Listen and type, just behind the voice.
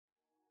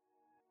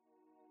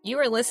You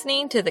are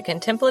listening to the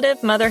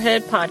Contemplative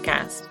Motherhood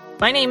Podcast.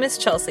 My name is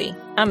Chelsea.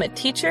 I'm a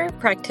teacher,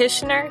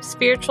 practitioner,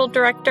 spiritual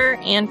director,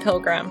 and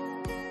pilgrim.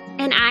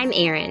 And I'm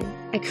Erin,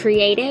 a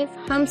creative,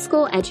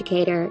 homeschool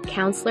educator,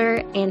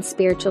 counselor, and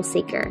spiritual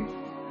seeker.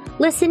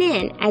 Listen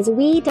in as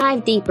we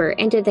dive deeper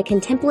into the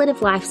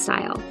contemplative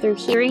lifestyle through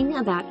hearing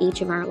about each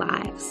of our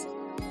lives.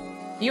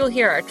 You'll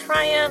hear our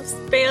triumphs,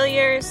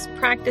 failures,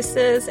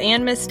 practices,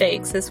 and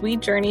mistakes as we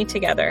journey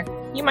together.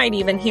 You might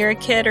even hear a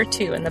kid or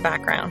two in the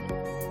background.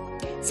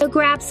 So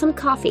grab some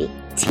coffee,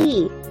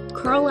 tea,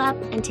 curl up,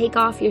 and take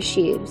off your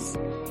shoes.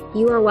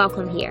 You are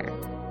welcome here.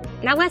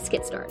 Now let's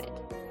get started.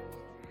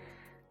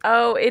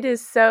 Oh, it is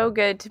so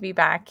good to be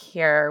back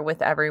here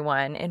with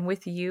everyone and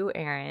with you,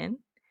 Erin,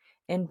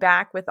 and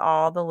back with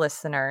all the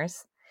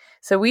listeners.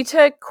 So we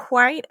took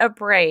quite a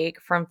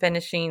break from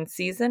finishing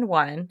season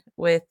 1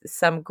 with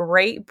some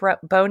great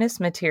bonus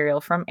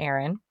material from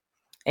Erin.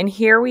 And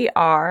here we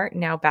are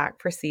now back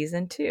for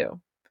season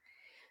 2.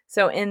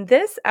 So in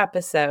this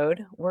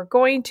episode, we're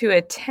going to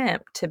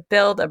attempt to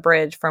build a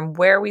bridge from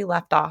where we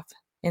left off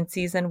in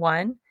season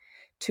 1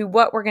 to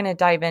what we're going to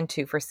dive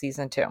into for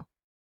season 2.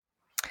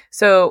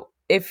 So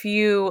if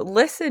you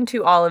listened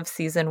to all of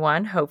season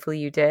 1, hopefully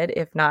you did.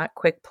 If not,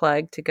 quick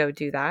plug to go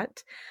do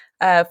that.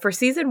 For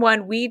season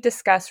 1, we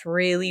discussed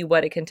really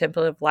what a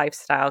contemplative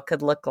lifestyle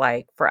could look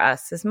like for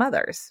us as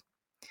mothers.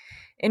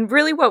 And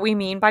really what we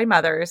mean by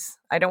mothers,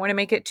 I don't want to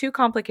make it too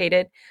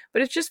complicated,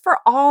 but it's just for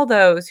all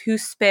those who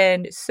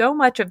spend so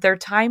much of their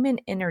time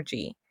and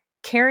energy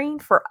caring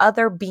for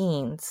other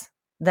beings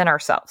than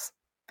ourselves.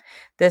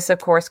 This, of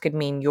course, could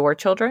mean your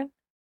children,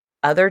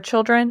 other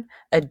children,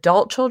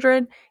 adult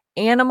children,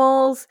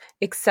 animals,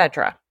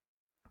 etc.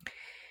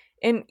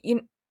 And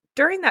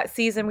during that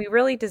season, we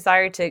really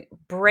desired to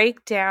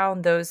break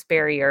down those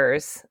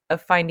barriers of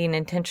finding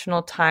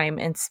intentional time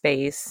and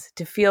space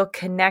to feel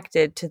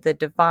connected to the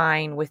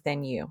divine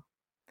within you.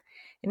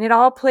 And it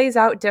all plays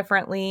out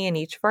differently in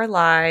each of our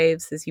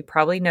lives, as you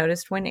probably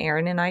noticed when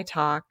Erin and I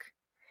talk.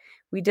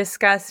 We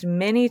discussed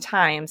many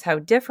times how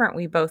different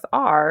we both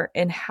are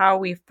and how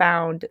we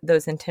found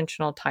those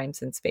intentional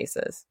times and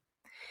spaces.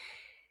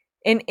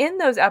 And in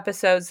those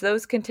episodes,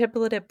 those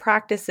contemplative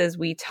practices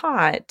we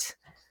taught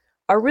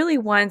are really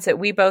ones that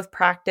we both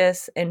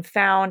practice and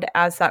found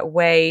as that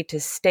way to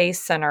stay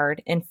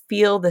centered and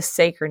feel the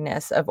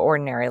sacredness of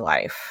ordinary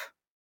life.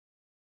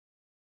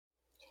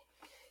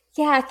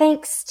 Yeah,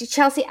 thanks to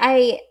Chelsea.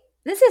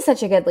 This is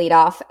such a good lead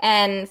off.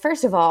 And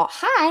first of all,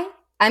 hi,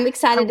 I'm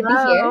excited to be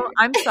here.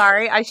 I'm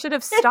sorry. I should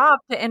have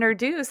stopped to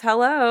introduce.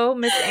 Hello,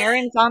 Miss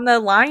Erin's on the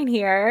line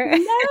here.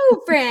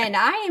 No, friend,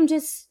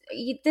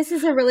 this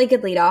is a really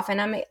good lead off,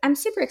 and I'm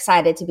super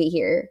excited to be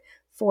here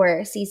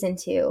for season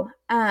 2.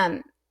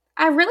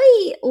 I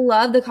really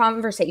love the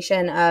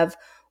conversation of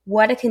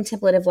what a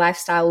contemplative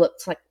lifestyle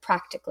looks like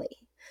practically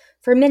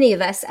for many of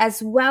us,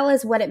 as well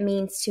as what it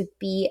means to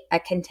be a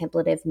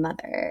contemplative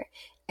mother.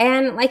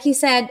 And like you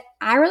said,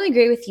 I really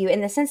agree with you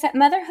in the sense that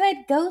motherhood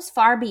goes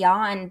far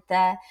beyond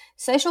the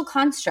social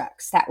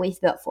constructs that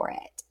we've built for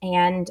it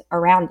and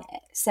around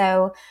it.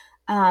 So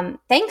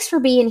thanks for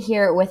being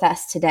here with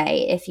us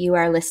today if you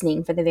are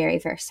listening for the very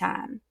first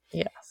time.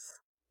 Yes.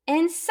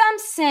 In some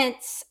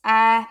sense,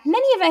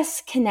 many of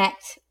us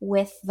connect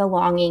with the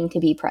longing to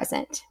be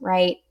present,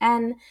 right?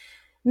 And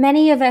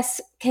many of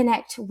us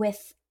connect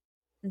with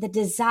the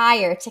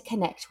desire to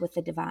connect with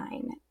the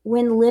divine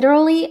when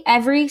literally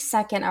every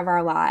second of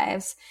our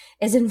lives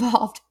is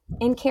involved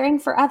in caring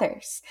for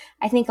others.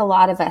 I think a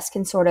lot of us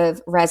can sort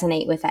of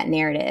resonate with that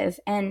narrative.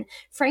 And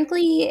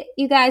frankly,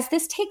 you guys,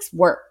 this takes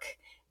work.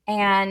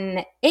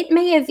 And it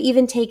may have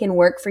even taken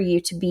work for you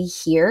to be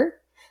here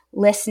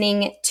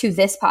listening to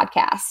this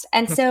podcast.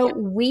 And so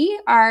we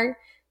are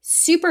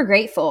super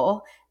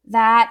grateful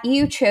that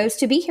you chose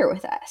to be here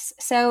with us.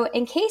 So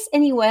in case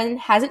anyone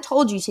hasn't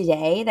told you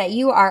today that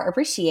you are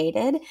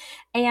appreciated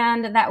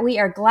and that we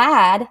are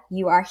glad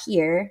you are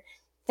here,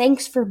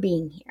 thanks for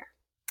being here.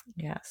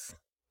 Yes.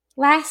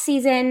 Last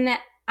season,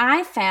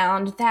 I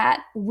found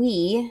that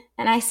we,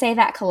 and I say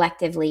that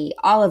collectively,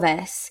 all of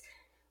us,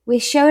 we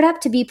showed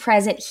up to be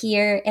present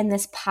here in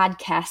this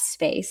podcast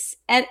space,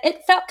 and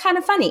it felt kind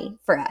of funny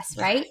for us,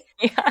 right?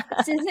 Yeah.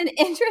 This is an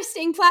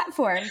interesting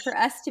platform for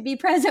us to be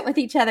present with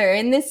each other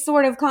in this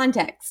sort of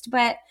context,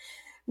 but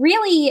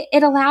really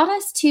it allowed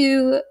us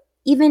to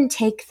even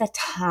take the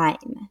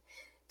time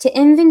to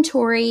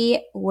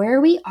inventory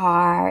where we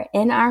are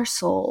in our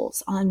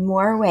souls on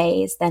more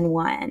ways than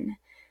one.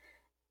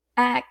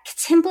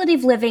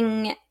 Contemplative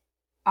living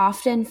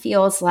often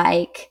feels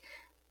like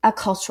a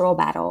cultural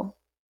battle.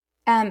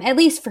 At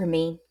least for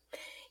me.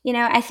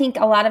 I think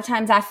a lot of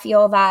times I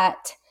feel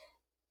that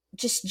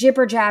just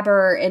jibber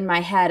jabber in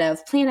my head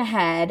of plan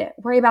ahead,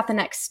 worry about the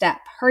next step,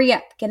 hurry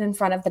up, get in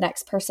front of the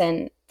next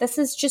person. This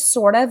is just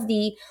sort of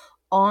the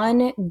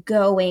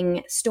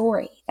ongoing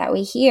story that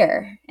we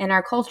hear in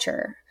our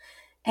culture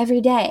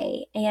every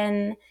day.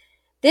 And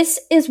this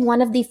is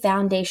one of the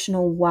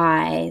foundational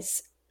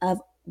whys of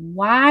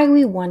why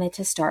we wanted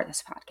to start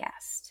this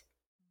podcast.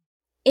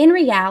 in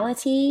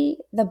reality,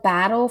 the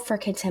battle for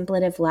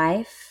contemplative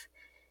life,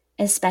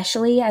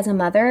 especially as a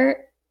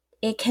mother,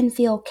 it can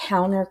feel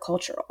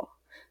countercultural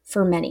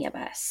for many of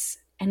us.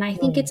 And I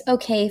think it's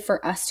okay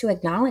for us to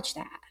acknowledge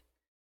that.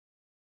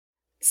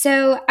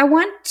 So I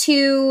want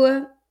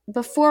to,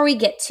 before we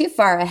get too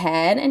far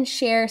ahead and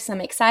share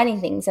some exciting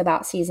things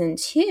about season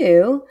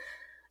 2,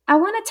 I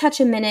want to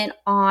touch a minute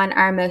on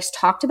our most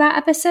talked about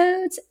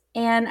episodes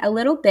and a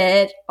little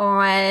bit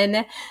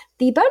on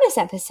the bonus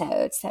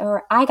episodes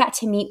where I got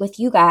to meet with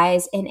you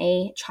guys in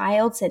a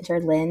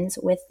child-centered lens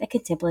with a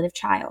contemplative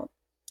child.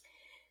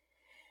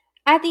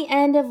 At the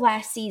end of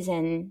last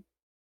season,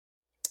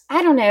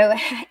 I don't know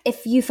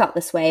if you felt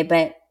this way,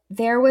 but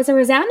there was a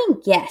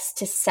resounding yes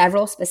to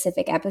several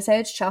specific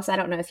episodes. Chelsea, I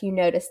don't know if you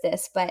noticed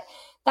this, but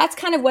that's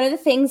kind of one of the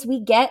things we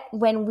get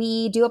when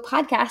we do a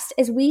podcast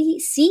is we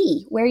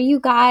see where you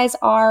guys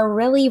are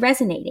really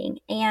resonating.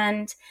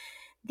 And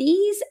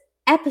these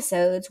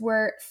episodes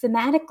were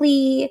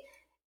thematically,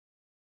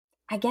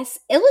 I guess,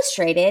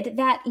 illustrated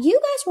that you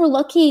guys were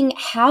looking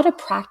how to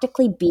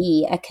practically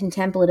be a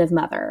contemplative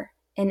mother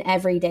in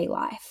everyday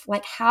life.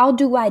 Like, how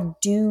do I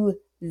do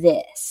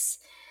this?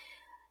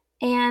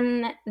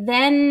 And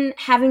then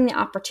having the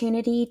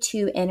opportunity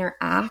to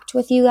interact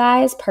with you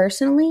guys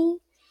personally,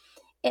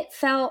 it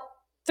felt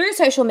through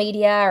social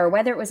media or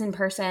whether it was in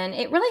person,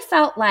 it really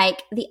felt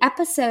like the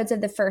episodes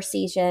of the first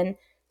season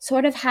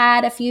sort of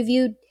had a few of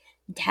you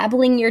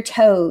dabbling your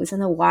toes in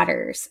the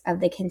waters of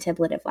the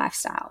contemplative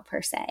lifestyle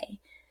per se.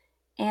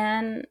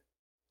 And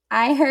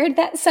I heard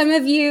that some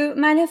of you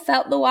might have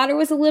felt the water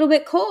was a little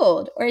bit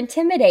cold or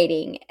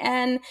intimidating.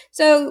 And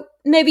so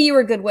maybe you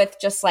were good with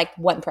just like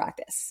one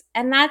practice.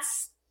 And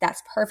that's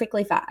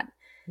perfectly fine.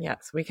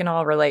 Yes, we can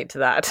all relate to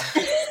that.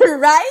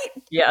 Right?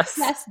 Yes.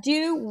 Just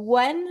do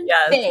one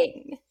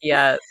thing.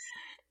 Yes.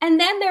 And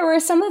then there were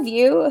some of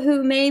you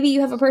who maybe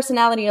you have a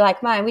personality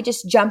like mine. We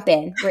just jump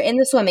in. We're in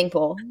the swimming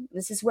pool.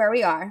 This is where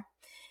we are.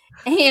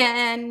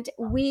 And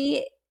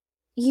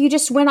you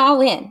just went all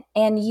in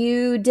and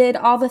you did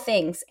all the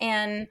things.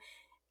 And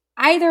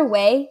either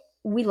way,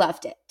 we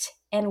loved it.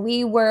 And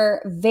we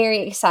were very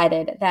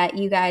excited that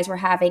you guys were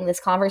having this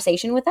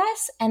conversation with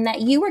us and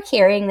that you were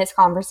carrying this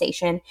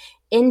conversation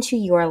into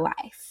your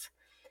life.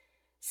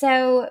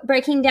 So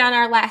breaking down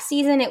our last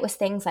season, it was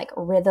things like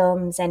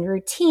rhythms and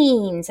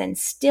routines and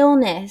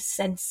stillness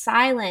and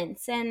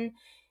silence. And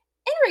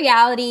in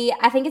reality,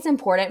 I think it's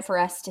important for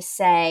us to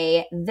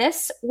say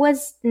this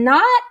was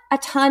not a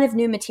ton of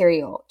new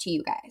material to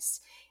you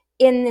guys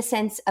in the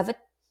sense of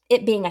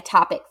it being a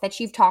topic that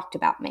you've talked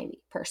about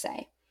maybe per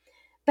se.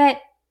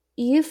 But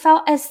you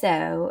felt as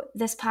though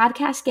this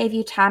podcast gave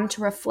you time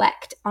to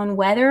reflect on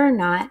whether or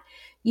not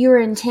you were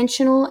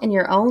intentional in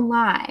your own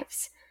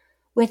lives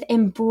with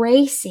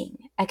embracing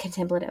a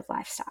contemplative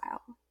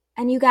lifestyle.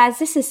 And you guys,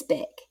 this is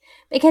big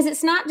because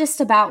it's not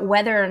just about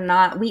whether or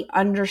not we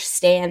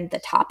understand the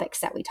topics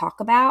that we talk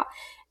about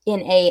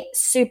in a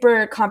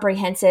super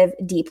comprehensive,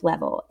 deep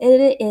level.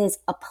 It is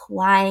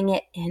applying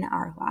it in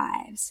our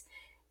lives.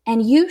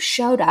 And you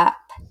showed up,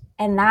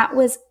 and that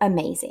was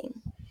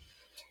amazing.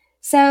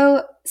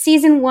 So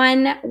season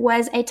 1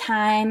 was a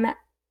time,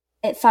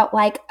 it felt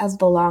like, of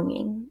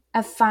belonging,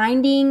 of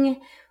finding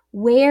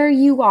where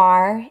you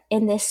are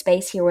in this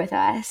space here with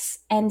us.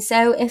 And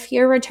so if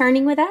you're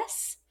returning with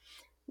us,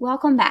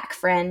 welcome back,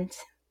 friend.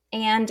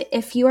 And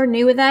if you are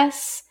new with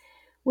us,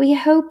 we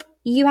hope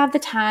you have the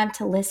time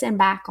to listen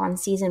back on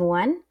season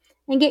 1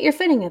 and get your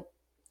footing up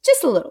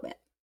just a little bit.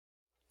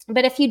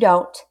 But if you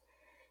don't,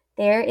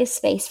 there is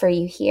space for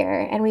you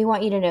here. And we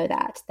want you to know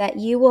that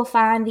you will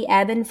find the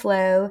ebb and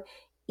flow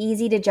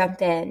easy to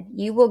jump in.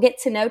 You will get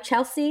to know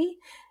Chelsea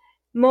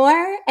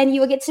more and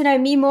you will get to know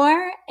me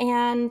more.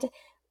 And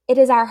it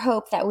is our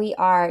hope that we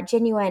are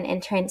genuine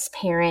and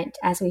transparent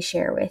as we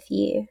share with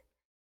you.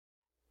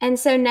 And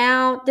so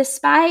now,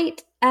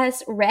 despite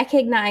us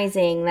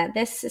recognizing that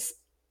this is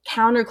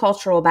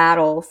countercultural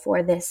battle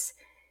for this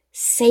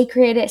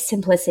sacred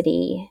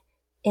simplicity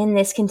in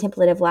this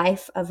contemplative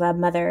life of a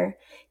mother,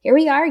 here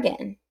we are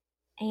again.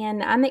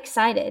 And I'm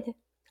excited.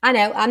 I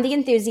know, I'm the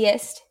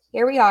enthusiast.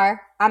 Here we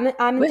are. I'm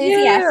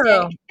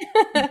enthusiastic.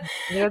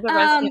 You're the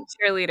resident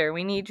cheerleader.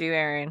 We need you,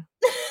 Erin.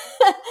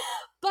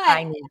 But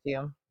I need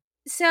you.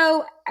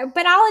 So,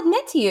 but I'll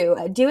admit to you,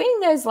 doing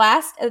those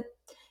last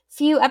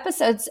few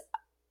episodes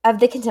of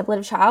The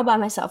Contemplative Child by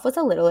myself was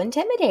a little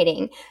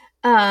intimidating.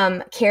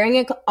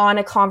 Carrying on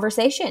a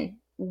conversation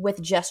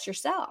with just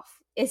yourself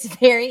is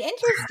very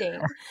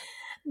interesting.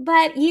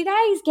 But you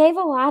guys gave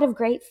a lot of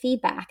great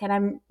feedback, and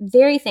I'm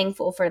very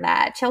thankful for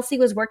that. Chelsea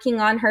was working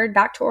on her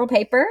doctoral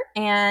paper,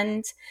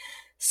 and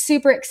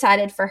super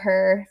excited for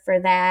her for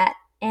that.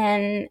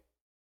 And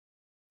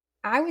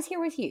I was here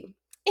with you,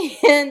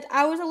 and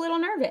I was a little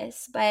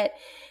nervous, but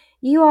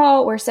you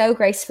all were so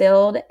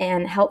grace-filled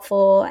and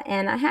helpful,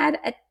 and I had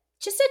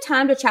just a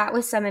time to chat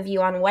with some of you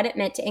on what it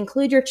meant to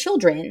include your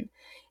children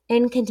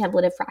in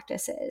contemplative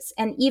practices,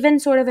 and even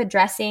sort of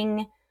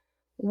addressing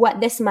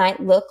what this might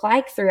look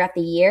like throughout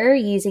the year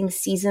using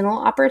seasonal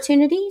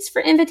opportunities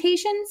for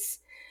invitations.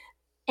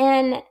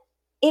 And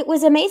it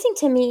was amazing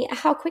to me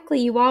how quickly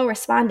you all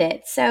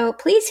responded. So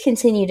please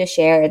continue to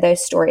share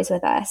those stories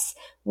with us.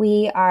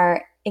 We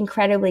are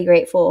incredibly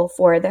grateful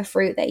for the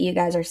fruit that you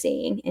guys are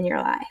seeing in your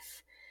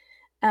life.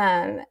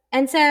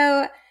 And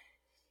so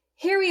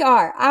here we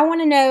are. I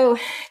want to know,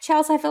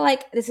 Chelsea, I feel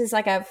like this is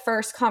like a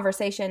first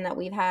conversation that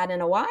we've had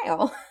in a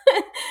while.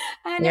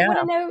 And I want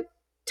to know,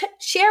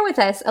 share with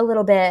us a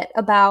little bit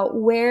about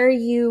where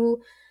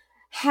you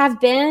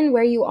have been,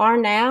 where you are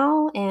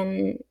now,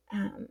 and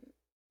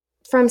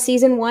from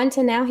season 1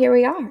 to now, here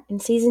we are in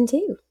season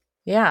 2.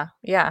 Yeah.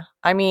 Yeah.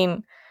 I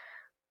mean,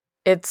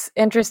 it's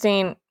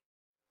interesting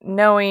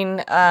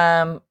knowing,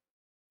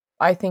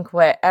 I think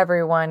what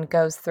everyone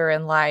goes through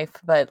in life,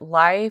 but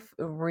life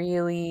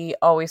really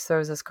always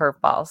throws us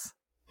curveballs.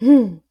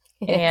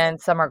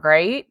 And some are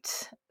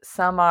great.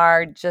 Some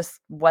are just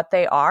what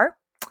they are.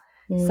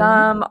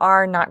 Some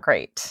are not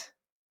great.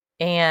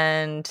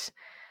 And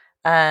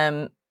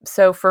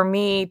so for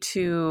me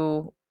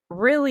to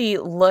really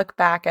look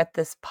back at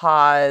this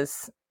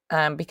pause,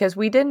 because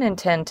we didn't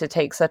intend to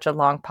take such a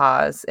long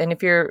pause. And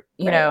if you're,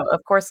 you know,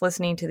 of course,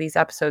 listening to these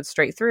episodes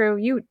straight through,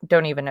 you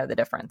don't even know the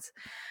difference.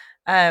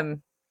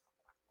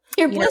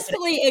 You're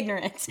blissfully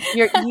ignorant.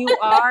 You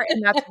are,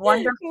 and that's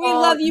wonderful. We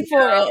love you for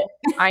it.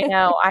 I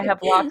know. I have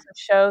lots of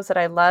shows that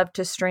I love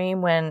to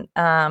stream when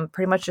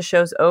pretty much the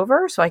show's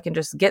over, so I can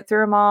just get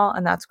through them all,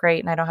 and that's great,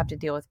 and I don't have to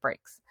deal with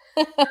breaks.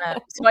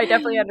 So I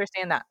definitely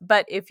understand that.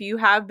 But if you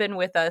have been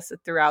with us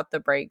throughout the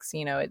breaks,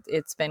 you know,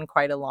 it's been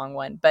quite a long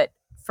one. But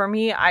for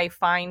me, I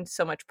find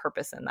so much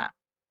purpose in that.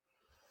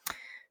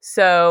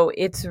 So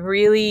it's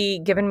really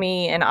given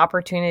me an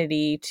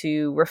opportunity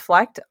to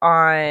reflect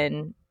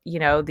on, you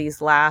know, these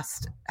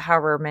last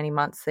however many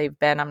months they've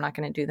been. I'm not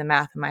going to do the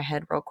math in my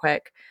head real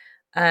quick,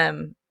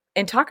 and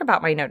talk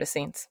about my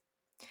noticings.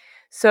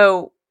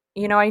 So,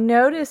 you know, I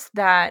noticed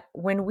that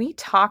when we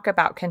talk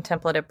about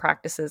contemplative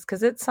practices,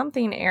 because it's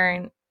something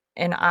Erin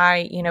and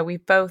I, you know,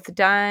 we've both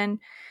done,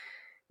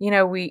 you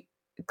know, we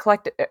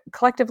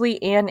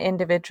collectively and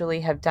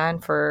individually have done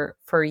for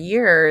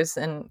years,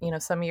 and you know,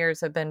 some years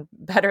have been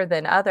better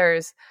than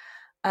others,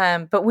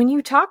 but when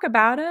you talk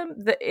about them,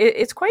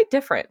 it's quite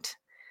different.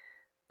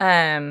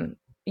 You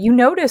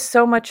notice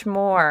so much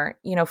more,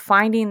 you know,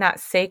 finding that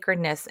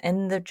sacredness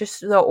in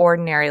the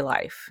ordinary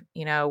life,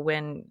 you know,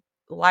 when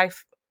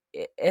life,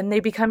 and they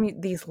become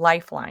these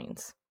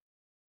lifelines.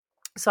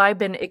 So I've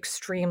been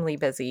extremely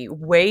busy,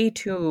 way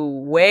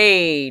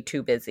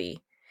too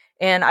busy.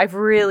 And I've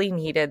really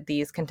needed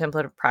these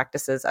contemplative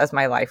practices as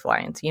my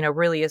lifelines, you know,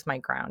 really as my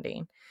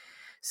grounding.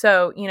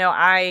 So, you know,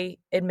 I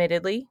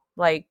admittedly,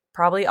 like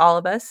probably all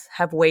of us,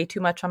 have way too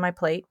much on my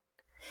plate.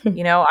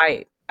 You know,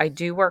 I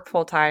do work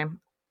full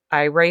time.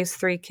 I raise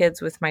 3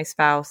 kids with my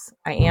spouse.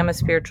 I am a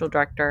spiritual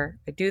director.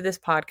 I do this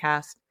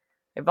podcast.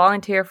 I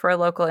volunteer for a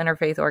local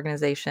interfaith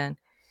organization.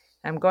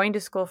 I'm going to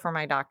school for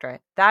my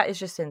doctorate. That is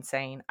just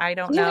insane. I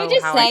don't know. You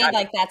just say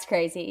like that's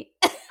crazy.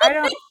 I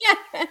don't.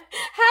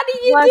 How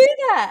do you do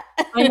that?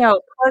 I know.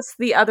 Plus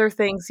the other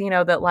things, you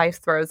know, that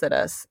life throws at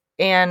us.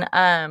 And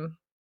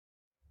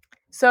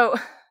so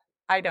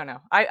I don't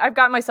know. I've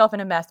got myself in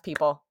a mess,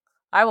 people.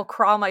 I will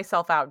crawl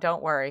myself out.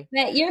 Don't worry.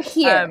 But you're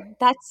here.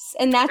 That's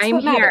what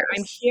matters.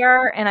 I'm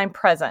here and I'm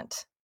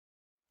present.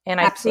 And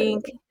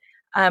Absolutely.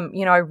 I think,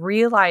 you know, I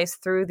realize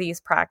through these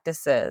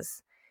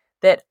practices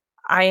that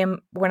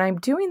when I'm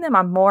doing them,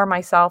 I'm more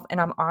myself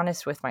and I'm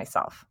honest with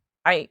myself.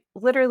 I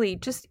literally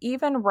just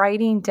even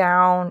writing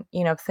down,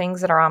 you know,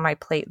 things that are on my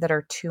plate that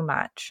are too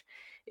much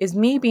is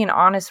me being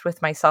honest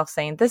with myself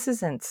saying, this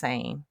is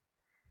insane.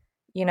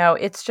 You know,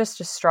 it's just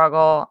a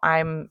struggle.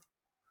 I'm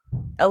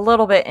a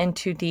little bit in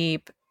too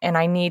deep and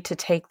I need to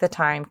take the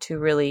time to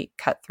really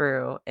cut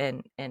through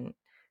and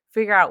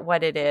figure out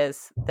what it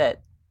is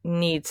that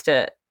needs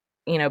to,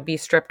 you know, be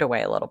stripped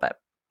away a little bit.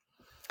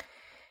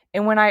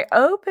 And when I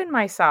open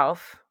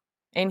myself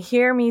and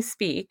hear me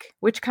speak,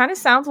 which kind of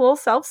sounds a little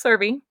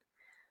self-serving,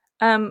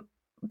 but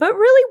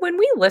really when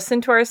we listen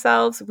to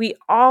ourselves, we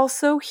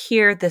also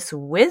hear this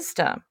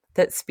wisdom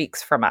that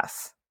speaks from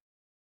us.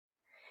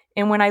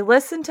 And when I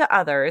listen to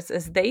others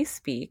as they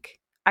speak,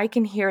 I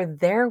can hear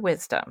their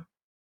wisdom.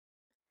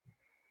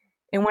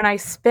 And when I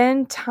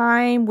spend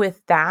time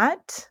with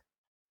that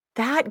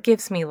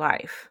gives me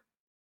life.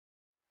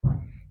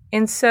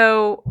 And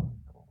so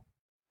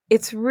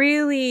it's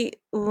really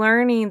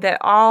learning that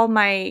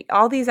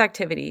all these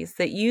activities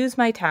that use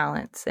my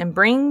talents and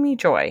bring me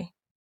joy,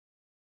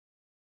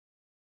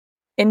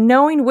 and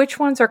knowing which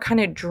ones are kind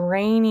of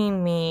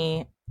draining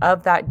me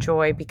of that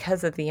joy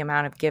because of the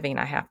amount of giving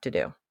I have to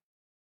do.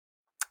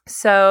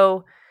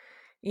 So,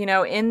 you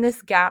know, in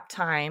this gap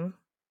time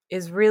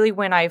is really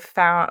when I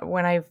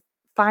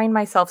find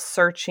myself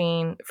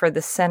searching for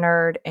the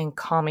centered and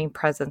calming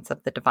presence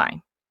of the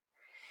divine.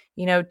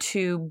 You know,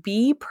 to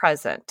be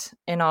present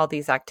in all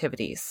these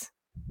activities,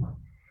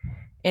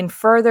 and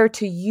further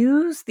to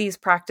use these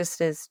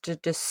practices to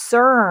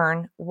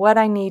discern what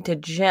I need to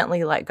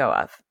gently let go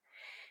of.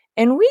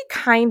 And we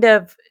kind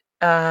of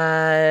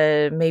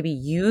maybe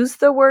use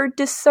the word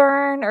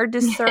discern or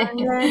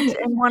discernment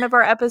in one of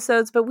our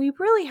episodes, but we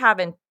really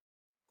haven't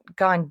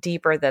gone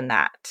deeper than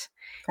that.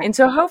 Right. And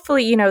so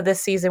hopefully,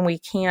 this season we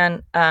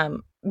can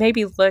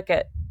maybe look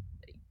at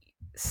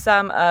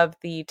some of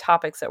the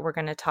topics that we're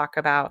going to talk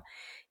about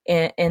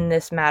in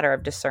this matter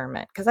of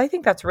discernment, because I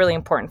think that's really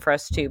important for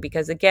us too,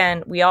 because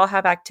again, we all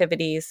have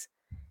activities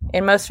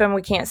and most of them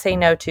we can't say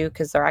no to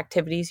because they're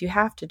activities you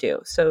have to do.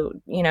 So,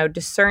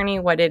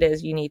 discerning what it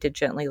is you need to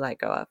gently let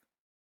go of.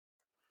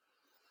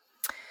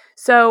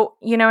 So,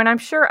 and I'm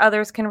sure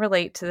others can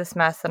relate to this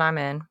mess that I'm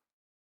in.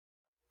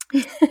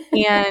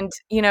 And,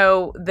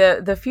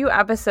 the few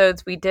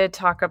episodes we did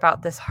talk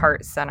about this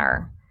heart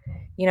center,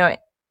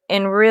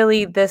 and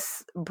really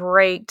this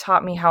break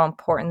taught me how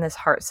important this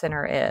heart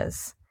center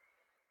is.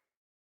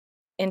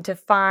 And to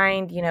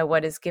find,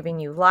 what is giving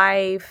you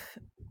life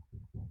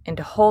and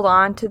to hold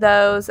on to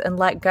those and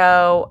let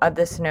go of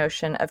this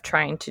notion of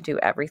trying to do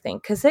everything,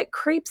 because it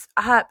creeps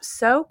up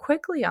so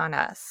quickly on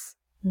us.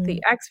 The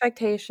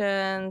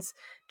expectations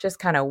just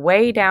kind of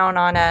weigh down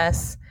on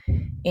us,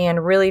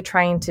 and really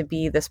trying to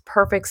be this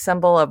perfect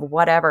symbol of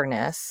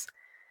whateverness,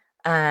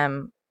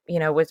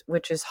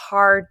 which is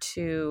hard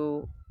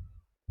to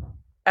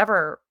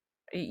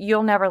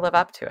you'll never live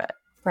up to it.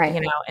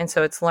 Right. And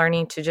so it's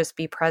learning to just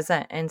be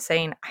present and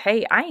saying,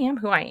 hey, I am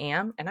who I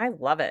am and I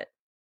love it.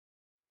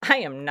 I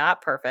am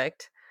not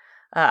perfect.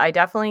 I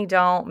definitely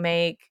don't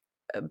make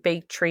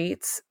baked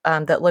treats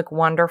that look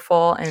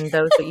wonderful, and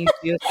those that you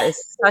do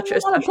is such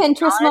a special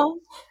Pinterest mom.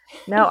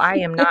 No, I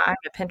am not. I'm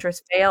a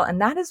Pinterest fail, and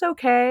that is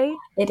okay.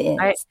 It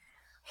is.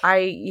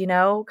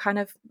 I kind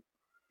of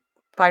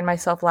find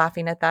myself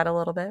laughing at that a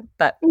little bit,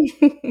 but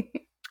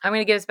I'm going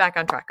to get us back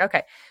on track.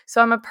 Okay.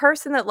 So I'm a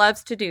person that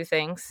loves to do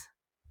things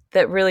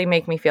that really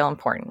make me feel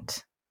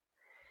important.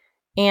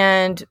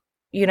 And,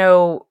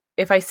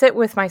 if I sit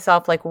with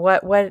myself, like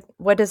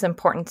what does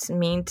importance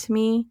mean to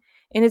me?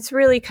 And it's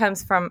really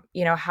comes from,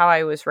 how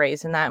I was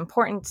raised, and that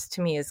importance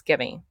to me is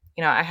giving.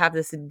 I have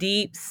this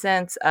deep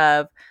sense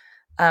of,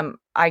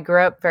 I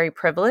grew up very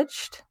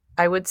privileged,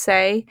 I would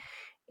say.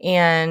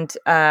 And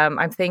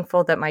I'm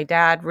thankful that my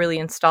dad really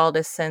installed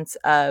a sense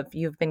of,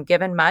 you've been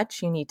given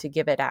much, you need to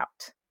give it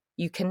out.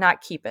 You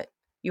cannot keep it.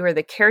 You are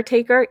the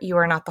caretaker. You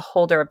are not the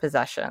holder of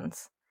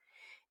possessions.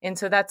 And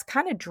so that's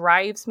kind of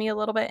drives me a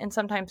little bit. And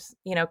sometimes,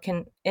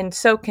 in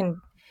so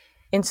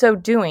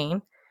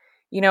doing,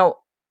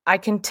 I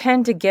can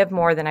tend to give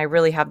more than I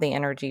really have the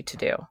energy to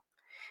do.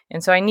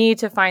 And so I need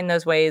to find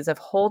those ways of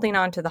holding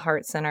on to the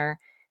heart center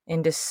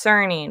and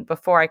discerning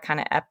before I kind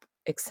of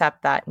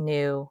accept that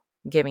new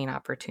giving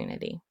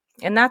opportunity.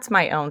 And that's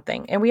my own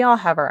thing. And we all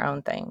have our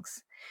own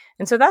things.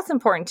 And so that's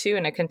important too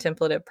in a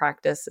contemplative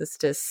practice, is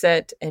to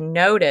sit and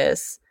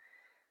notice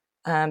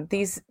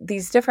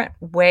these different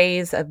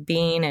ways of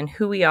being and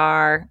who we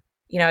are,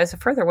 as a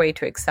further way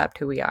to accept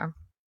who we are.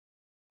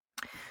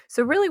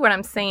 So really what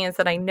I'm saying is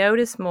that I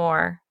notice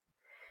more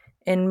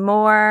and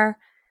more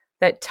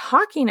that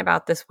talking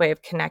about this way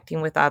of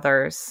connecting with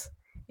others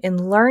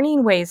and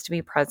learning ways to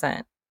be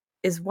present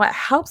is what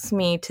helps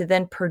me to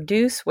then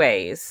produce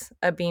ways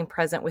of being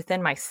present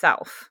within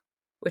myself,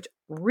 which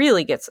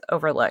really gets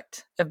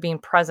overlooked, of being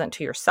present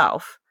to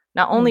yourself,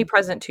 not only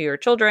present to your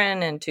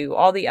children and to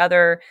all the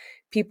other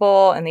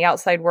people in the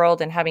outside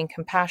world and having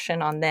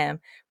compassion on them,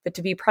 but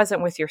to be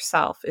present with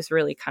yourself is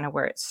really kind of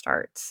where it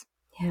starts.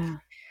 Yeah.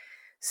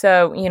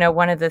 So,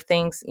 one of the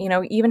things,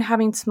 even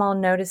having small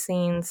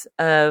noticings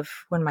of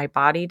when my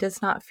body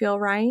does not feel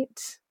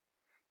right,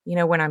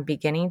 when I'm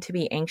beginning to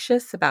be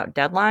anxious about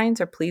deadlines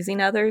or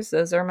pleasing others,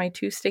 those are my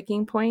 2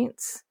 sticking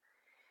points.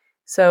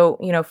 So,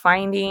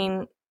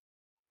 finding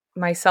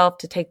myself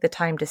to take the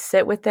time to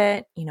sit with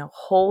it,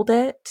 hold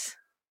it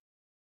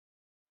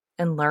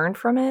and learn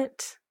from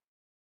it.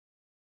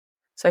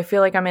 So I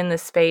feel like I'm in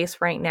this space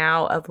right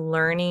now of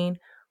learning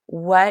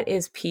what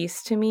is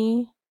peace to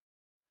me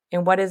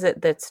and what is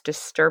it that's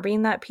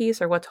disturbing that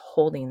peace, or what's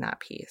holding that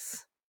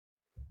peace.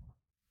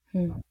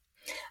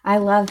 I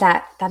love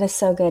that. That is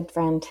so good,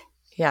 friend.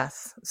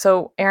 Yes.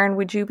 So Erin,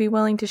 would you be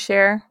willing to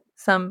share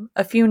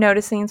a few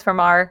noticings from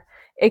our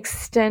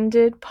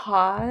extended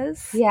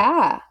pause?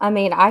 Yeah. I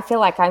mean, I feel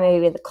like I may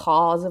be the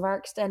cause of our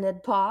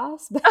extended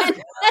pause, but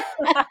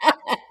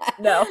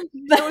no.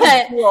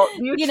 But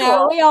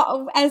mutual. we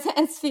all, as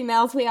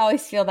females, we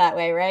always feel that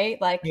way,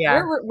 right? Like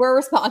we're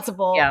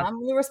responsible. Yeah.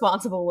 I'm the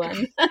responsible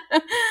one.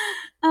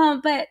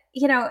 But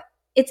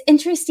it's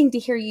interesting to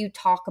hear you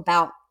talking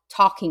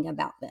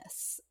about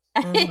this.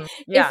 Mm-hmm.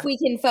 Yeah. If we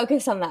can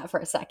focus on that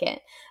for a second.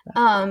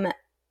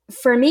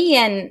 For me,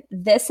 and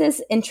this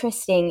is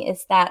interesting,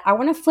 is that I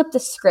want to flip the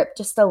script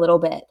just a little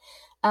bit.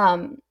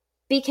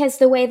 Because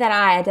the way that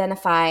I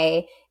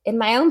identify in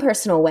my own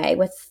personal way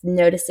with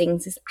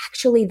noticings is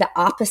actually the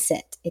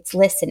opposite. It's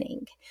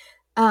listening.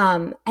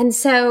 And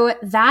so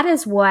that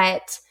is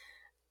what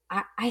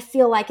I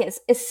feel like is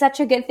such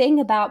a good thing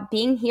about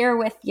being here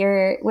with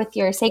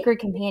your sacred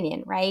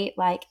companion, right?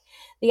 Like,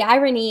 the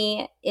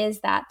irony is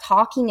that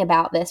talking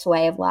about this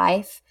way of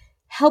life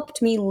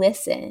helped me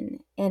listen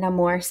in a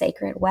more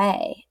sacred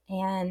way.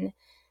 And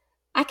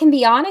I can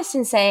be honest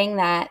in saying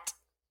that,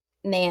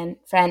 man,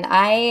 friend,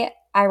 I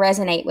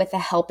resonate with the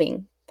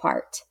helping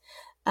part.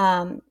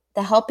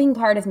 The helping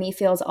part of me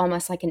feels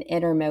almost like an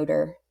inner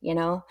motor, you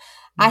know?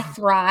 I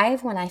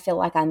thrive when I feel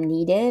like I'm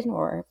needed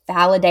or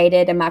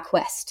validated in my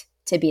quest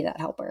to be that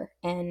helper.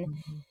 And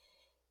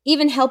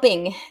even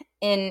helping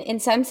in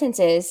some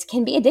senses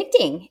can be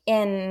addicting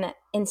in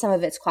some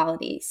of its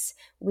qualities.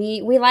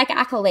 We like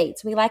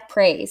accolades, we like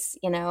praise,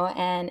 you know,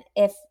 and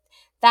if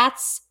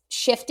that's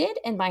shifted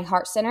in my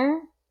heart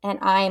center and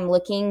I'm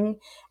looking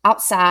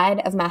outside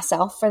of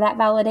myself for that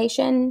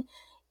validation,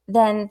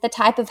 then the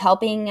type of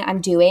helping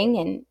I'm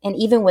doing and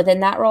even within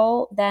that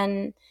role,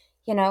 then,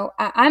 you know,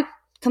 I'm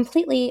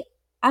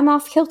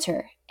off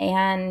kilter.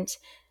 And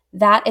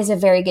that is a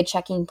very good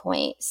checking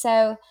point.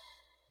 So,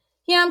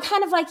 you know, I'm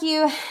kind of like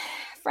you,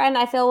 friend.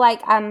 I feel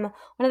like I'm one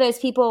of those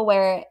people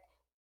where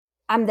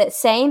I'm the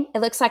same. It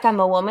looks like I'm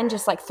a woman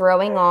just like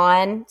throwing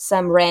on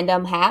some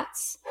random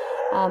hats.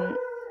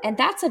 And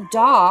that's a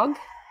dog.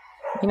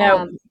 You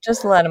know,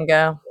 just let him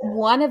go.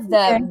 One of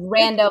the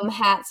random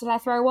hats that I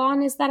throw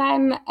on is that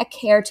I'm a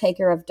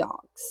caretaker of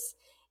dogs.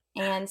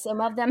 And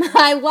some of them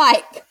I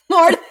like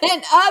more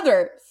than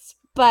others.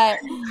 But,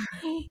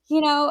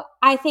 you know,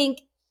 I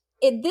think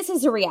this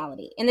is a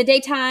reality. In the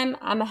daytime,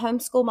 I'm a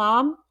homeschool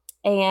mom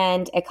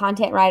and a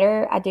content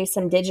writer. I do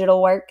some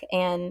digital work,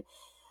 and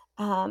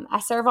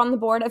I serve on the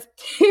board of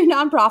 2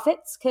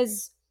 nonprofits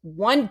because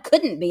one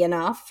couldn't be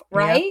enough,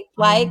 right? Yep.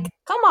 Like,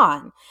 come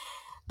on.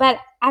 But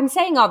I'm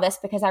saying all this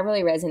because I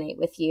really resonate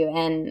with you,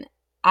 and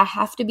I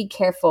have to be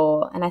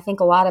careful, and I think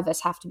a lot of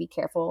us have to be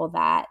careful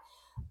that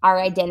our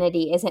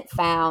identity isn't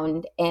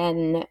found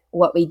in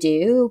what we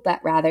do, but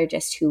rather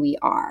just who we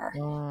are.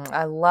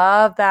 I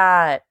love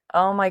that.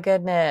 Oh my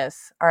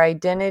goodness. Our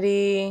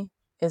identity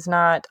is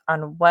not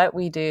on what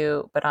we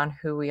do, but on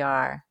who we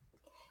are.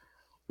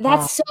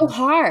 That's so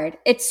hard.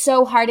 It's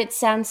so hard. It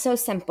sounds so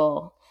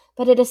simple,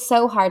 but it is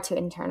so hard to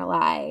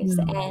internalize.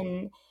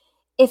 And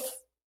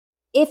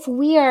if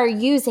we are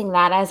using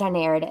that as our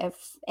narrative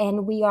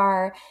and we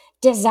are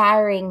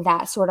desiring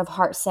that sort of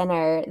heart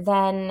center,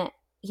 then,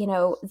 you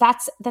know,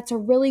 that's a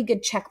really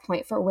good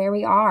checkpoint for where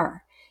we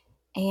are.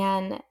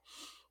 And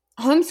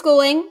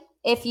homeschooling,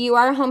 if you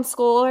are a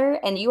homeschooler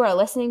and you are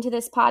listening to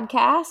this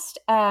podcast,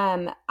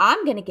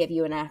 I'm going to give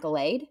you an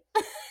accolade.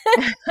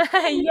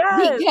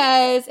 Yes.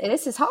 Because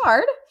this is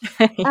hard.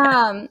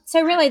 Yeah.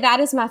 So really that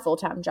is my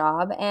full-time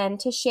job, and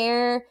to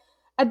share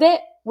a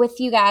bit with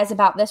you guys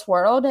about this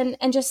world and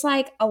just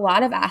like a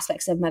lot of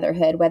aspects of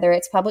motherhood, whether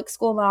it's public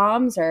school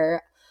moms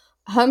or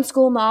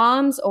homeschool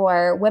moms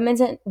or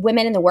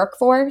women in the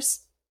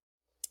workforce,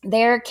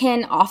 there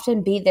can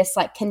often be this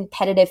like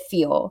competitive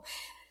feel.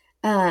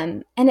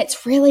 And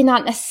it's really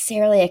not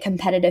necessarily a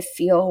competitive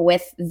feel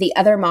with the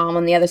other mom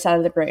on the other side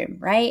of the room,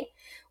 right?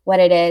 What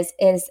it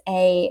is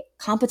a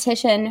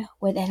competition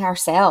within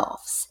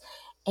ourselves.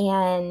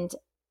 And,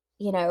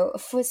 you know,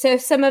 so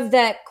some of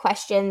the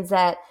questions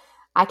that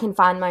I can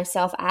find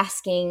myself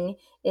asking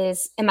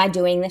is, am I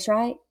doing this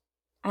right?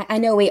 I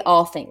know we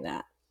all think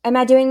that. Am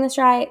I doing this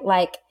right?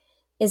 Like,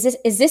 is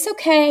this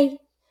okay?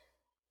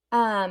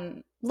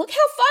 Look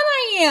how fun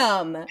I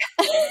am.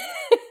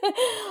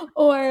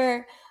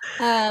 Or,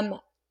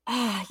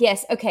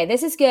 yes, okay,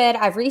 this is good.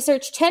 I've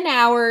researched 10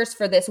 hours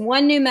for this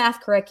one new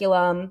math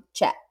curriculum.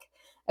 Check.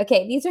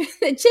 Okay, these are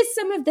just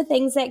some of the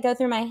things that go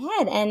through my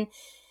head. And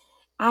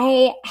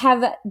I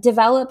have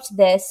developed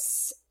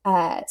this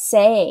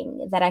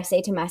saying that I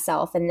say to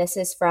myself, and this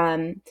is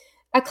from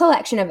a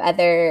collection of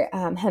other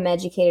home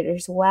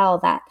educators as well,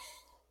 that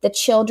the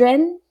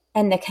children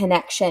and the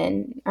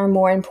connection are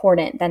more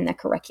important than the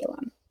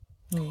curriculum.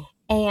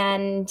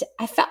 And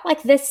I felt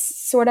like this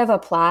sort of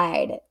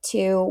applied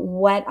to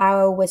what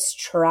I was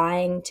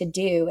trying to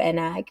do in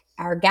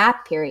our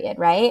gap period,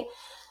 right?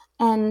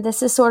 And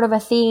this is sort of a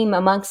theme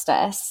amongst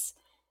us.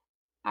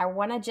 I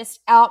want to just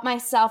out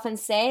myself and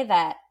say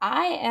that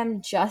I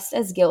am just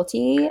as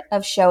guilty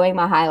of showing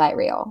my highlight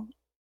reel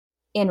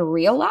in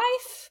real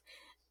life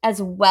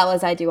as well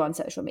as I do on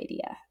social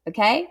media.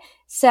 Okay.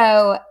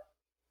 So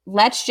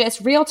let's just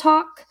real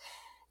talk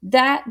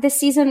that this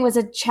season was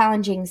a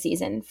challenging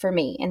season for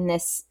me in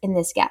this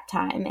gap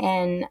time.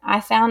 And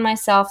I found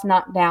myself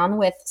knocked down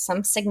with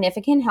some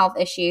significant health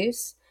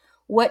issues,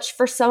 which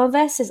for some of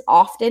us is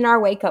often our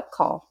wake up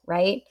call,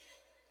 right?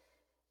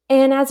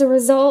 And as a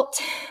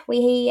result,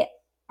 we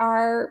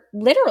are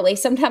literally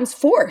sometimes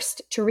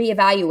forced to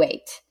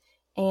reevaluate.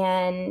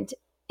 And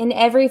in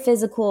every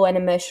physical and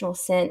emotional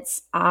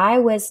sense, I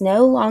was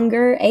no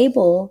longer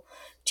able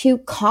to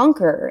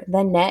conquer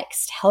the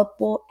next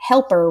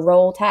helper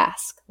role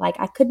task. Like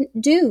I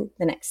couldn't do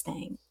the next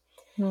thing.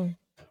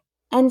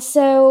 And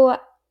so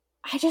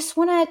I just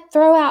want to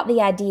throw out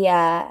the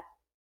idea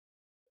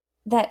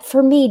that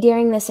for me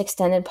during this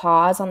extended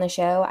pause on the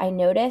show, I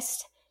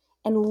noticed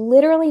and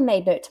literally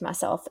made note to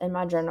myself in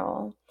my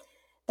journal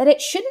that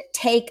it shouldn't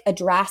take a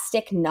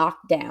drastic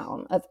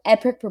knockdown of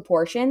epic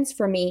proportions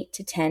for me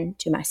to tend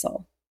to my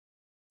soul.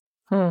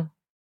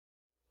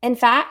 In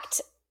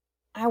fact,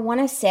 I want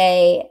to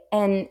say,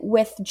 and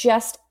with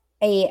just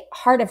a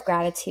heart of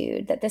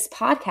gratitude, that this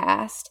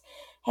podcast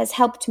has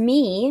helped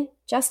me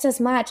just as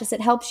much as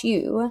it helps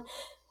you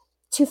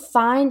to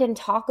find and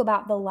talk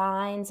about the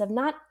lines of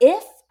not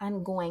if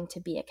I'm going to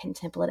be a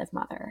contemplative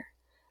mother,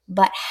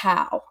 but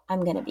how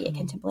I'm going to be a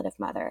contemplative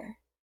mother.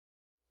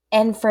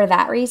 And for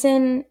that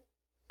reason,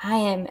 I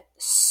am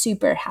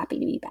super happy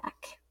to be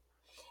back.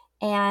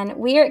 And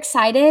we are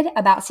excited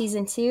about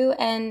season 2.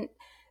 And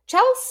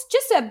Charles,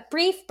 just a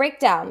brief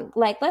breakdown.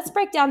 Let's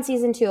break down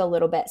season 2 a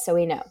little bit so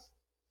we know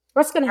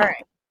what's going to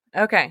happen.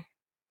 Right. Okay.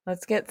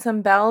 Let's get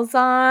some bells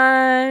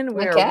on.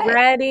 We're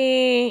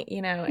ready.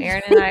 Erin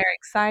and I are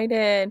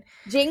excited.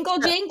 Jingle,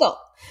 jingle.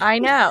 I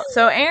know.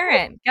 So,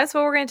 Erin, guess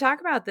what we're going to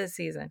talk about this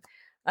season?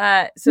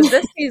 So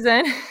this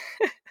season,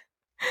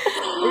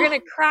 we're going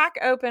to crack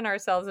open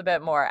ourselves a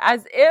bit more,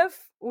 as if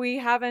we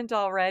haven't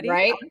already.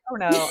 Right? I don't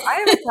know.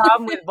 I have a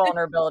problem with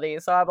vulnerability.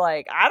 So I'm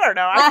like, I don't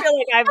know. I feel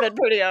like I've been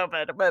pretty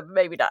open, but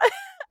maybe not.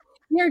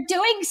 You're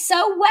doing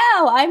so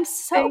well. I'm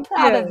so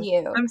proud of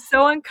you. I'm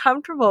so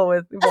uncomfortable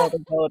with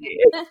vulnerability.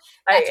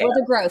 That's where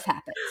the growth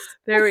happens.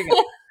 There we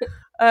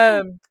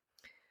go.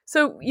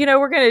 So,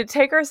 we're going to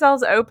take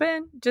ourselves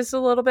open just a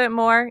little bit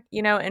more,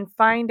 and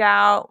find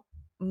out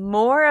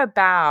more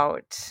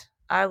about,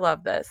 I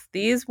love this,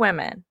 these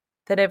women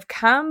that have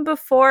come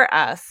before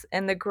us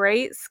in the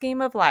great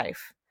scheme of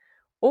life,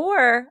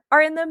 or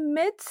are in the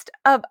midst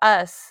of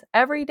us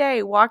every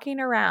day walking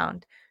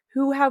around,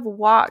 who have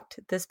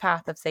walked this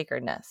path of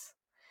sacredness.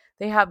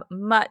 They have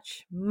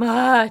much,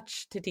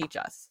 much to teach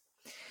us.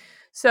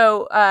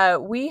 So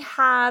we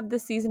have the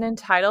season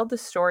entitled The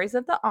Stories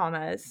of the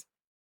Ammas,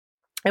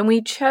 and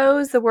we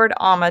chose the word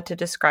Amma to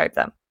describe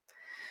them.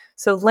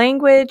 So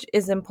language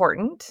is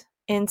important,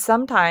 and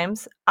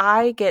sometimes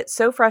I get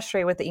so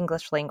frustrated with the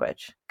English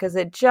language because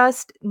it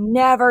just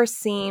never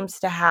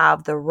seems to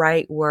have the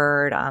right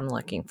word I'm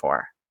looking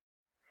for.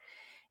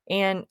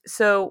 And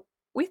so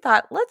we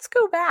thought, let's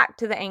go back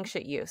to the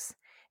ancient use.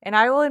 And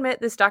I will admit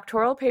this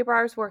doctoral paper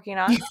I was working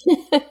on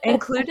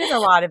included a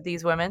lot of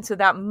these women. So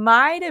that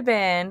might have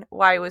been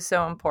why it was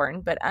so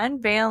important. But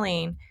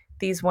unveiling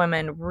these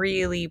women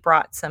really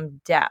brought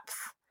some depth,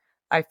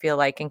 I feel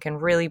like, and can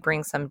really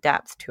bring some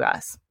depth to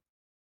us.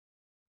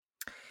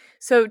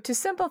 So to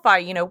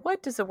simplify,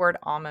 what does the word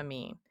Amma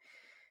mean?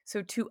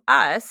 So to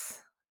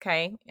us,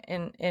 okay,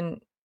 in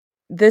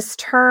this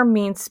term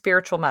means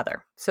spiritual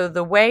mother. So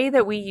the way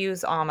that we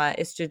use Amma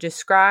is to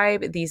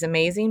describe these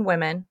amazing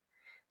women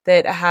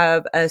that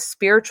have a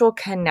spiritual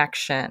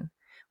connection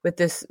with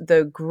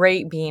the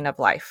great being of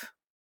life.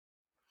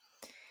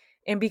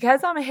 And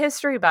because I'm a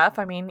history buff,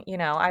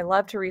 I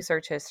love to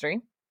research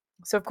history.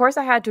 So of course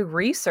I had to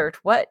research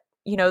what,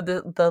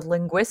 the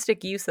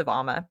linguistic use of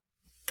Amma.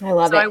 I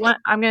love it.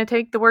 I'm going to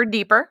take the word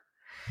deeper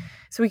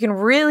so we can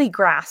really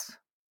grasp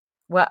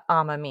what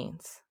Amma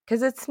means.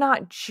 Because it's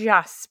not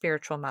just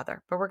spiritual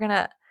mother, but we're going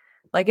to,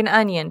 like an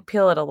onion,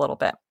 peel it a little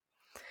bit.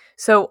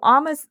 So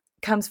Amma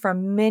comes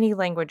from many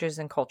languages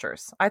and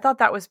cultures. I thought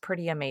that was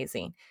pretty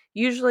amazing.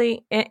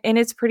 Usually, and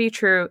it's pretty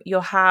true,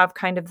 you'll have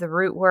kind of the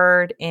root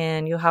word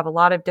and you'll have a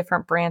lot of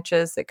different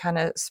branches that kind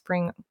of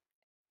spring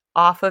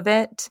off of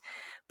it.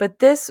 But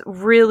this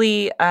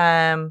really,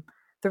 the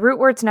root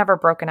word's never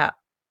broken up.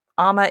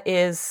 Amma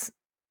is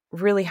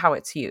really how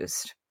it's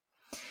used.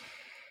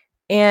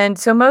 And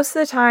so most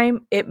of the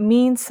time, it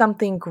means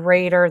something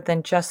greater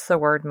than just the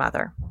word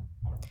mother.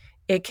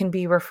 It can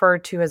be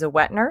referred to as a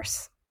wet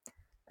nurse,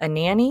 a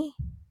nanny,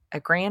 a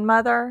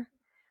grandmother,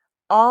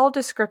 all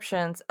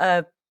descriptions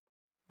of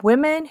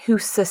women who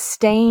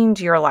sustained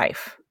your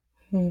life.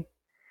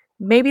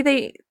 Maybe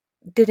they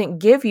didn't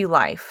give you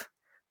life,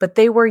 but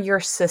they were your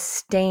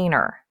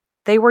sustainer.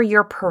 They were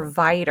your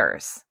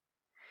providers.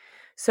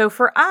 So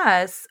for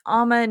us,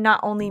 Amma not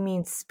only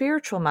means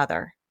spiritual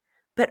mother,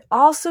 but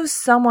also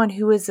someone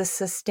who is a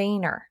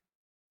sustainer,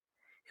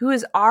 who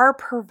is our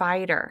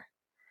provider,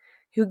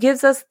 who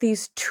gives us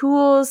these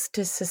tools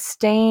to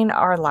sustain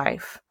our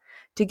life,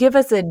 to give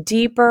us a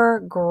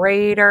deeper,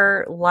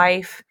 greater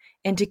life,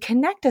 and to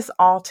connect us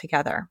all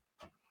together.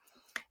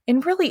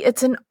 And really,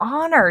 it's an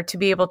honor to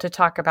be able to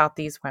talk about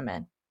these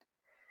women.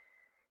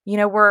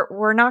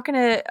 We're not going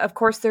to, of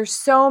course, there's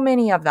so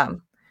many of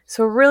them.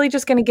 So we're really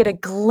just going to get a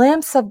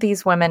glimpse of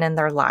these women in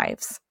their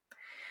lives.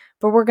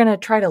 But we're going to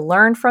try to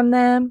learn from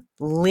them,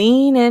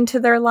 lean into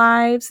their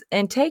lives,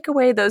 and take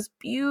away those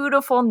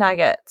beautiful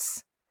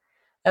nuggets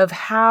of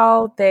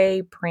how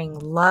they bring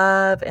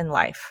love and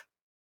life,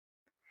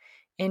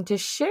 and to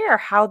share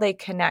how they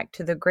connect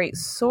to the great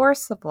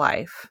source of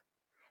life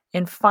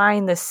and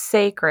find the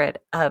sacred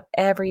of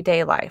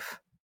everyday life.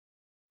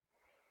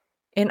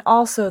 And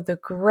also the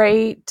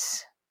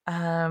great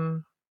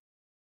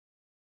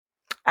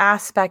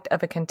aspect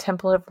of a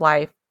contemplative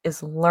life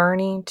is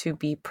learning to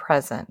be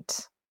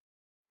present.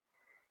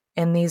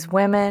 And these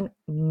women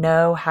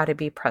know how to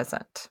be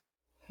present.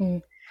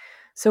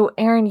 So,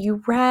 Erin,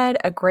 you read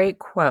a great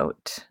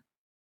quote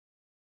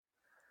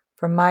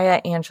from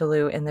Maya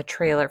Angelou in the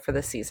trailer for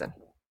the season.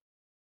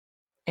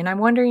 And I'm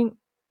wondering,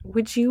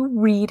 would you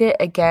read it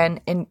again?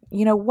 And,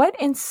 what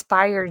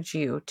inspired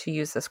you to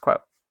use this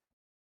quote?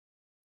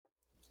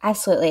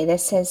 Absolutely.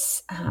 This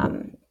is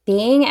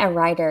being a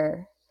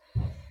writer.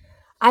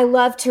 I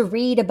love to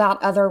read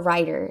about other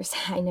writers.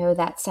 I know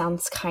that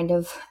sounds kind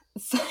of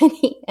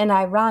funny and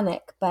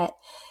ironic, but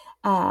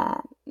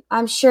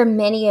I'm sure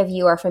many of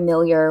you are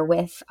familiar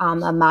with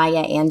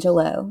Maya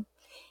Angelou.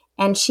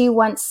 And she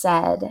once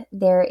said,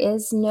 "There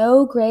is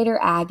no greater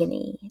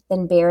agony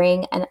than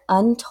bearing an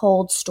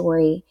untold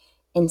story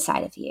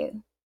inside of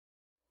you."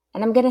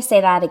 And I'm going to say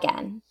that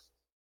again.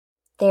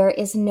 There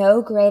is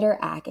no greater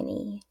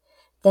agony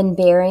than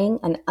bearing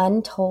an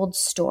untold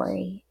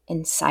story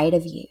inside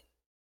of you.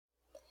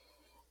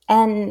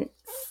 And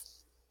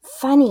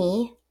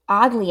funny,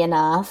 oddly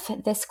enough,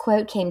 this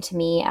quote came to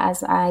me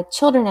as my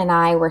children and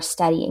I were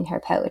studying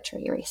her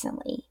poetry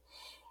recently.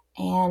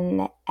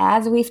 And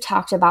as we've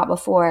talked about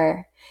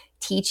before,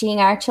 teaching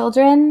our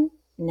children,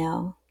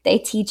 no, they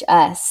teach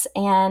us.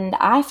 And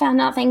I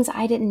found out things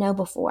I didn't know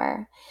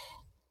before.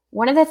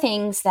 One of the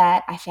things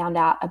that I found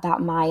out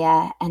about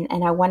Maya,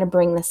 and I want to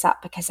bring this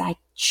up because I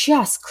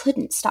just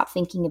couldn't stop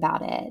thinking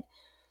about it,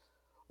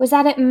 was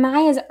that in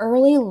Maya's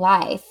early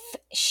life,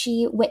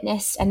 she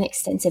witnessed an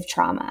extensive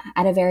trauma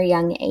at a very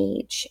young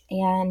age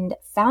and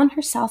found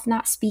herself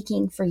not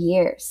speaking for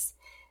years.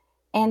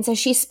 And so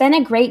she spent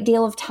a great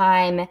deal of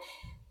time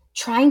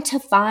trying to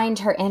find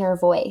her inner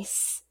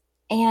voice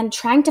and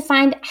trying to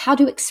find how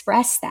to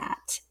express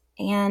that.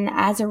 And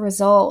as a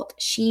result,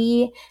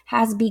 she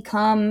has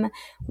become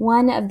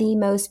one of the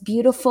most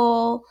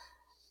beautiful,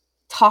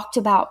 talked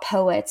about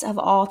poets of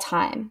all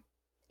time,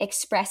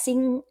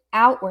 expressing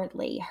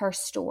outwardly her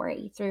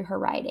story through her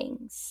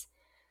writings.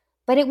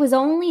 But it was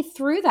only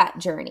through that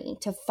journey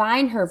to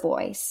find her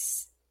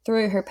voice,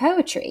 through her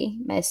poetry,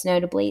 most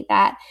notably,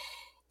 that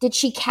did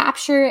she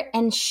capture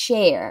and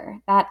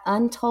share that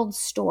untold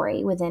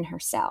story within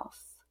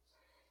herself.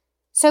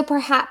 So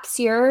perhaps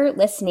you're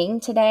listening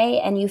today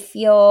and you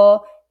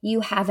feel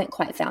you haven't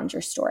quite found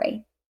your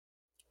story.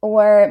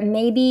 Or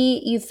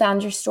maybe you've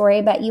found your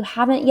story, but you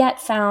haven't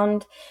yet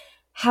found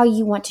how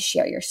you want to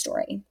share your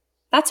story.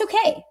 That's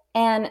okay.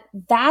 And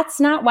that's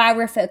not why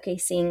we're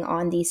focusing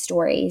on these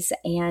stories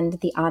and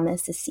the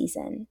Ammas this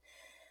season.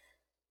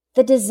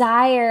 The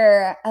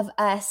desire of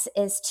us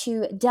is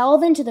to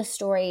delve into the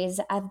stories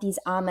of these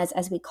Ammas,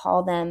 as we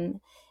call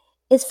them,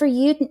 is for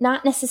you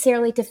not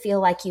necessarily to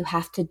feel like you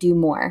have to do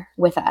more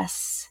with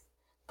us,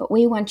 but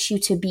we want you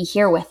to be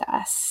here with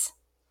us.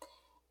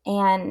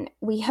 And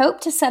we hope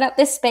to set up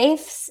this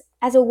space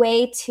as a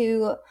way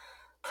to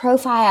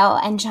profile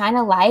and shine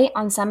a light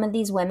on some of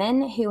these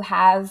women who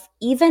have,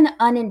 even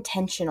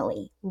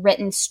unintentionally,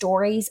 written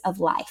stories of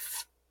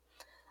life,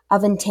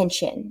 of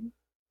intention,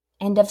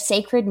 and of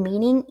sacred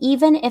meaning,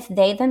 even if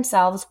they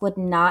themselves would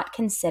not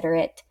consider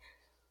it,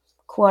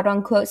 quote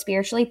unquote,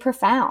 spiritually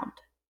profound.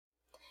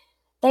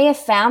 They have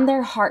found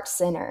their heart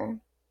center,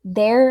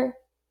 their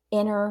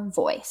inner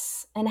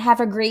voice, and have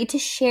agreed to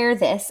share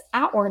this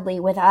outwardly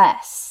with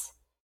us.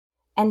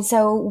 And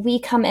so we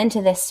come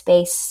into this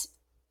space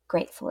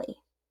gratefully.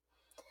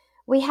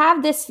 We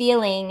have this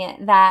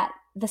feeling that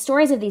the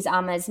stories of these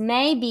Ammas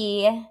may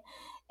be,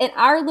 in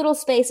our little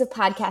space of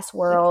podcast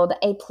world,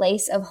 a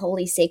place of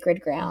holy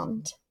sacred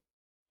ground.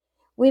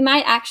 We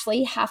might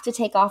actually have to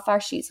take off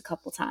our shoes a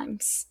couple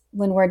times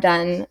when we're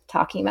done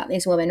talking about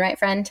these women, right,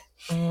 friend?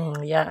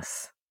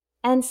 Yes.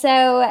 And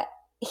so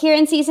here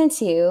in season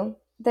 2,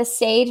 the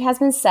stage has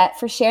been set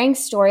for sharing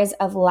stories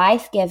of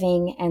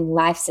life-giving and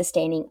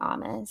life-sustaining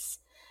Ammas.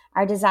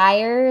 Our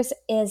desires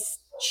is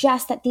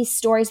just that these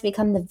stories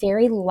become the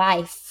very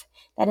life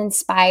that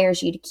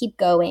inspires you to keep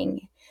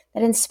going,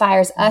 that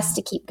inspires us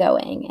to keep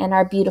going in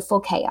our beautiful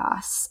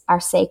chaos, our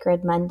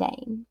sacred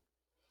mundane.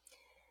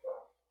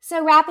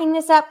 So wrapping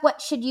this up,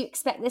 what should you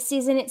expect this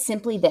season? It's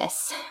simply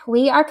this.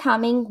 We are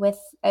coming with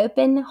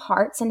open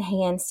hearts and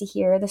hands to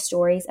hear the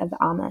stories of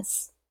the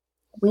Ammas.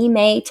 We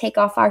may take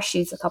off our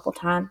shoes a couple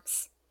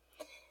times.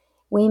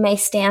 We may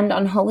stand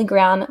on holy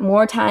ground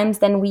more times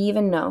than we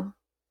even know.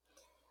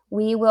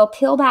 We will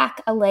peel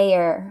back a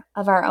layer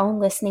of our own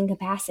listening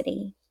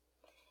capacity.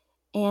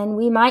 And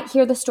we might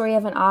hear the story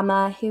of an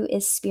Amma who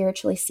is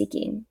spiritually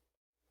seeking.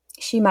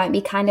 She might be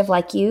kind of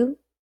like you,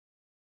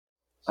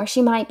 or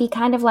she might be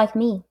kind of like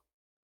me.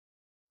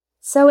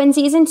 So in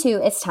season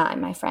 2, it's time,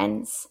 my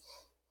friends,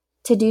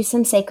 to do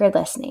some sacred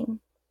listening.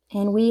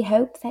 And we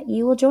hope that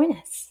you will join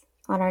us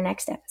on our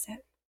next episode.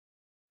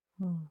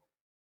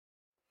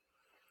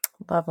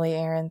 Lovely,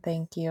 Erin.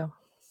 Thank you.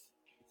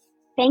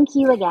 Thank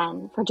you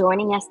again for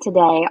joining us today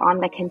on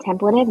the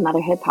Contemplative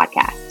Motherhood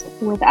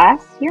Podcast. With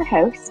us, your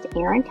hosts,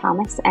 Erin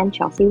Thomas and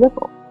Chelsea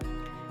Whipple.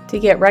 To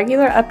get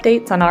regular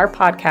updates on our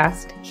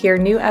podcast, hear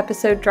new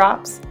episode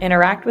drops,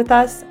 interact with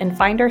us, and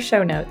find our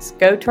show notes,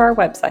 go to our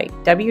website,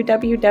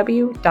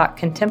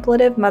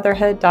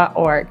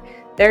 www.contemplativemotherhood.org.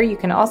 There you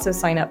can also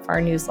sign up for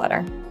our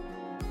newsletter.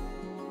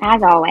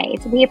 As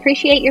always, we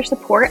appreciate your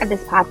support of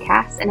this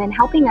podcast and in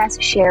helping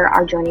us share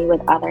our journey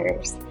with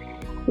others.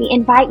 We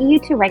invite you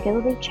to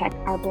regularly check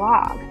our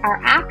blog.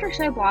 Our after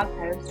show blog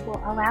posts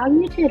will allow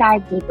you to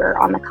dive deeper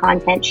on the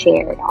content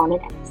shared on an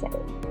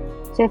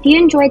episode. So if you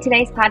enjoyed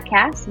today's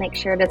podcast, make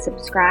sure to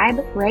subscribe,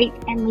 rate,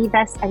 and leave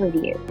us a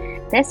review.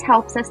 This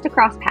helps us to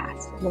cross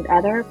paths with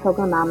other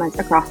Pilgrim Mamas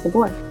across the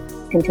board.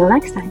 Until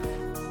next time.